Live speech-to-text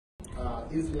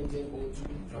Islington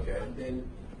O2. Okay. And then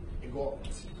it got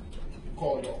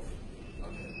called off.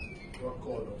 Okay. Got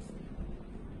called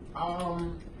off.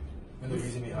 And the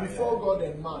reason behind Before God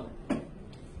and Man,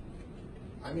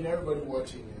 I mean, everybody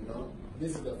watching, you know,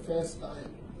 this is the first time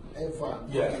ever.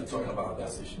 Talking about that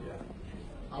issue,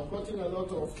 I've gotten a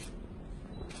lot of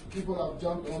people have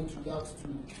jumped onto that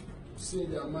to say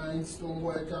their minds.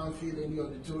 Stonebwoy can't fill any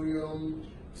auditorium.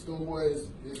 Stonebwoy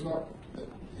is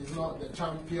not the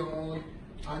champion,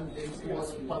 and it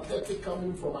was pathetic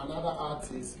coming from another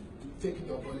artist to take it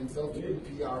upon himself to do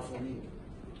PR for me.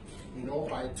 You know,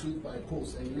 by tweet, by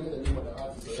post, and you know the name of the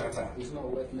artist. Shatta. It's not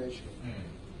worth mentioning.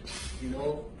 You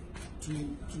know,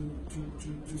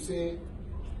 to say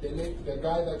the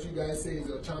guy that you guys say is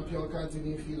your champion can't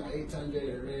even feel like 800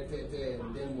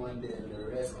 and then one day and the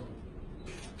rest.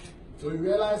 So you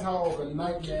realize how of a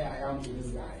nightmare I am to this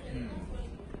guy.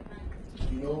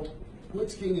 You know,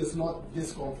 which king is not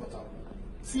this comfortable?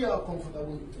 See how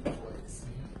comfortable the king is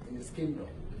in his kingdom,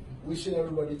 wishing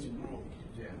everybody to grow.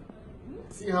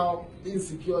 See how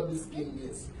insecure this king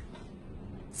is.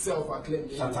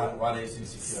 Self-acclaimed. Shatta Wale is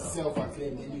insecure.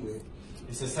 Self-acclaimed anyway.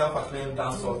 It's a self-acclaimed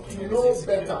dancehall king. To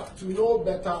know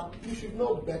better, you should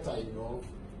know better, you know,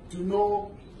 to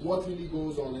know what really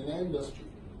goes on in the industry.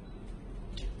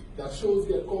 That shows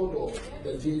get called off,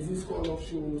 the Jay-Z's call off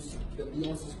shows, the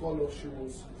Beyonce's call off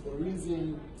shows, for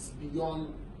reasons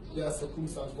beyond their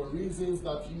circumstance, for reasons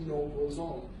that you know goes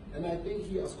on. And I think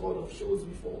he has called off shows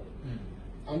before.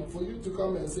 And for you to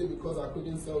come and say because I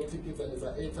couldn't sell tickets and it's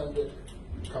at 800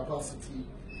 capacity.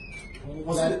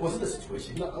 Was it the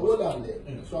situation? No, hold on there.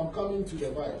 So I'm coming to the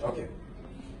vibe. Okay.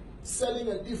 Selling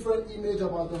a different image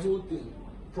about the whole thing,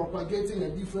 propagating a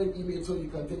different image so you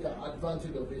can take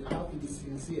advantage of it. I have to be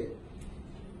sincere.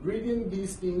 Reading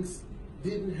these things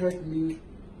didn't hurt me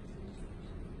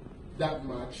that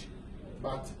much,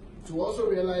 but to also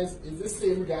realize is the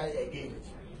same guy again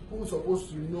who's supposed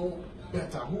to know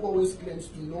better, who always claims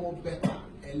to know better,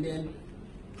 and then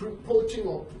poaching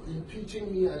or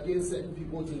impeaching me against certain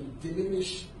people to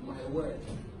diminish my word.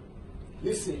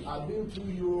 Listen, I've been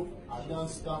through Europe, I've done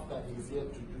stuff that he's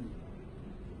yet to do.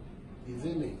 He's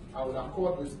in it. I would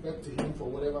accord respect to him for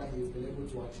whatever he's been able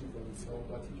to achieve for himself,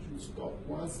 but he should stop.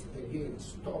 Once again,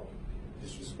 stop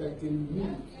disrespecting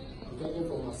me. I'm talking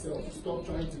for myself. Stop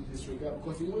trying to disregard,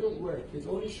 because it wouldn't work. It's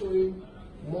only showing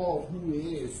more of who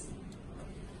he is.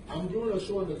 I'm doing a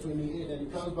show on the 28th, and he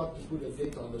comes back to put a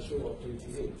date on the show of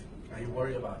 28th. Are you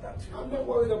worried about that too? I'm not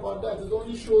worried about that. It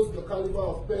only shows the caliber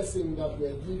of person that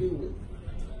we're dealing with.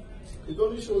 It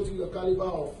only shows you the caliber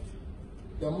of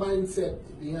the mindset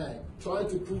behind. Trying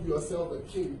to prove yourself a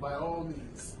king by all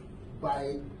means,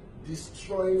 by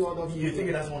destroying other people. You think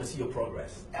he doesn't want to see your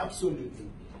progress? Absolutely.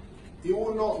 It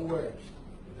will not work.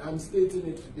 I'm stating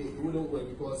it today. It wouldn't work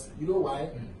because, you know why?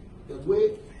 The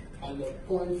way and the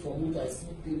point from which I see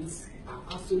things are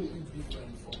absolutely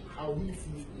different from how we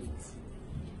see things.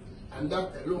 And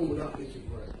that alone would not make it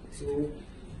work. So,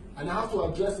 and I have to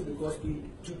address it because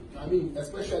I mean,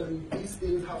 especially these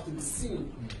things have to be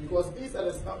seen, because these are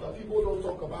the stuff that people don't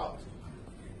talk about.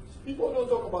 People don't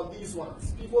talk about these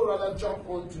ones. People rather jump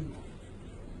onto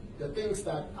the things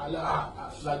that are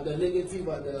like the negative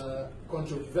and the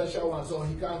controversial ones. Oh,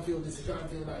 he can't feel this, he can't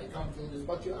feel that, he can't feel this.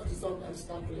 But you have to sometimes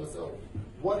stand for yourself.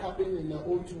 What happened in the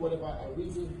O2, whatever, are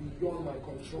reasons beyond my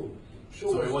control.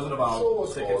 So it wasn't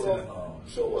about tickets and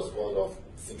show was called off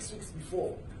 6 weeks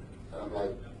before. And I'm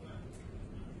like,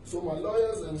 so my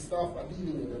lawyers and staff are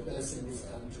dealing with the persons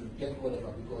and to get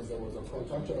whatever because there was a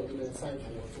contractual agreement signed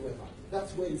or whatsoever.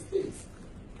 That's where it stays.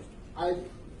 I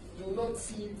do not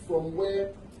see from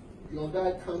where your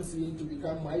guy comes in to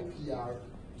become my PR,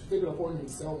 to take it upon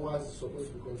himself while he's supposed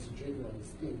to be concentrating on his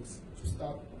things, to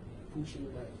start pushing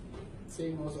my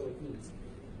saying all sort of things.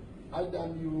 I've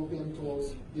done European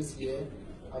tours this year.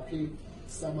 I played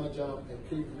Summer Jam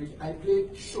and I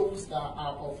played shows that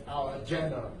are of our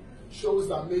genre, shows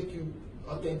that make you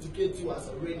authenticate you as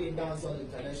a reggae dancer,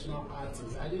 international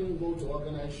artist. I didn't go to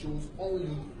organize shows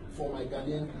only for my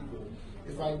Ghanaian people.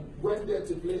 If I went there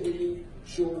to play any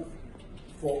show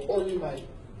for only my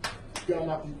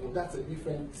Ghana people, that's a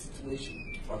different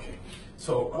situation. Okay.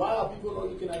 So why are people not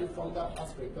looking at it from that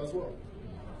aspect as well?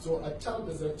 So a champ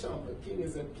is a champ, a king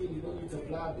is a king. You don't need to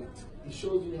blab it. It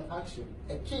shows you in action.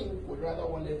 A king would rather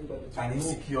want everybody to grow. An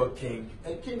insecure king.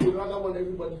 A king would rather want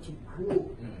everybody to grow.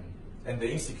 And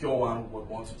the insecure one would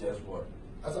want to just what?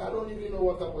 As I don't even know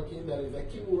what type of king that is. A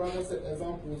king would rather set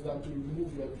examples than to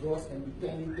remove your dross and be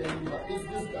telling that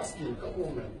it's disgusting. Come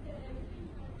on, man.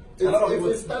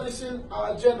 It's establishing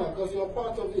our agenda because you're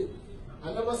part of it.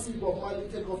 I never see Bob Marley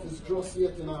take off his dross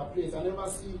yet in our place. I never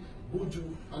see Buju,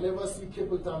 I never see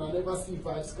Capleton, I never see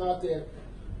Vibes Cartel.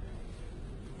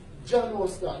 Jan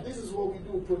Oscar, this is what we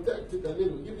do, protect it a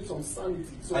little, give it some sanity.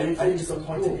 So are you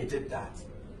disappointed he did that?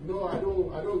 No, I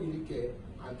don't really care.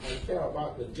 I care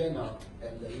about the Jenna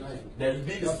and the line. Then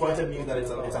being disappointed means that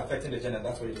it's affecting the Jenna,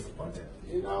 that's why you're disappointed.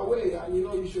 In a way, and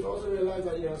you should also realize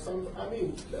that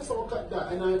let's all cut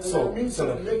that. And I mean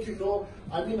to make you know,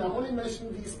 I'm only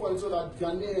mentioning these points so that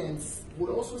Ghanaians would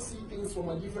also see things from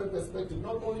a different perspective,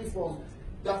 not only from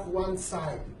that one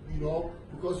side,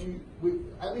 because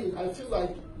I feel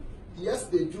like, yes,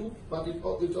 they do, but it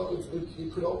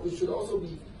should also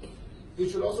be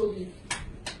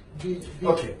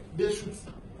okay.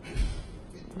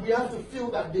 We have to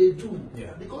feel that they do.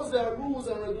 Yeah. Because there are rules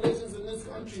and regulations in this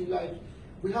country, like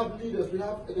we have leaders, we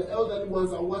have the elderly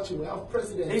ones are watching, we have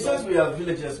presidents. It's just we are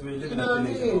villagers, we live in a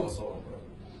village also.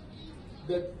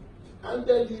 And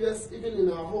their leaders, even in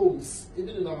our homes,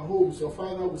 your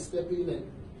father will step in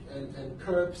and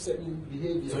curb certain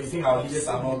behaviors. So you think our leaders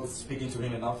are not speaking to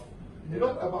him enough?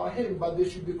 Not about him, but they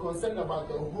should be concerned about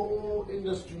the whole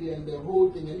industry and the whole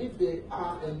thing. And if they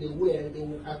are and they were, they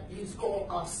will at least call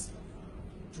us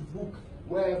to book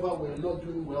wherever we're not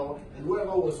doing well and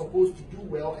wherever we're supposed to do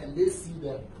well, and they see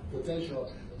the potential,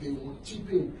 they will chip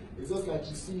in. It's just like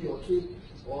you see your kid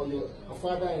or your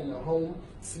father in the home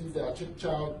sees their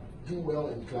child do well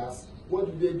in class.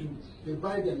 What do? They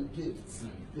buy them gifts.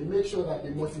 They make sure that they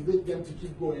motivate them to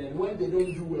keep going. And when they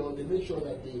don't do well, they make sure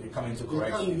that they come into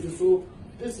correction. So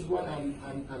this is what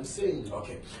I'm saying.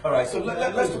 Okay. All right. So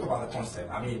let's talk about the concept.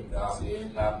 I mean,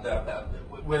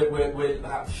 we're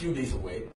a few days away.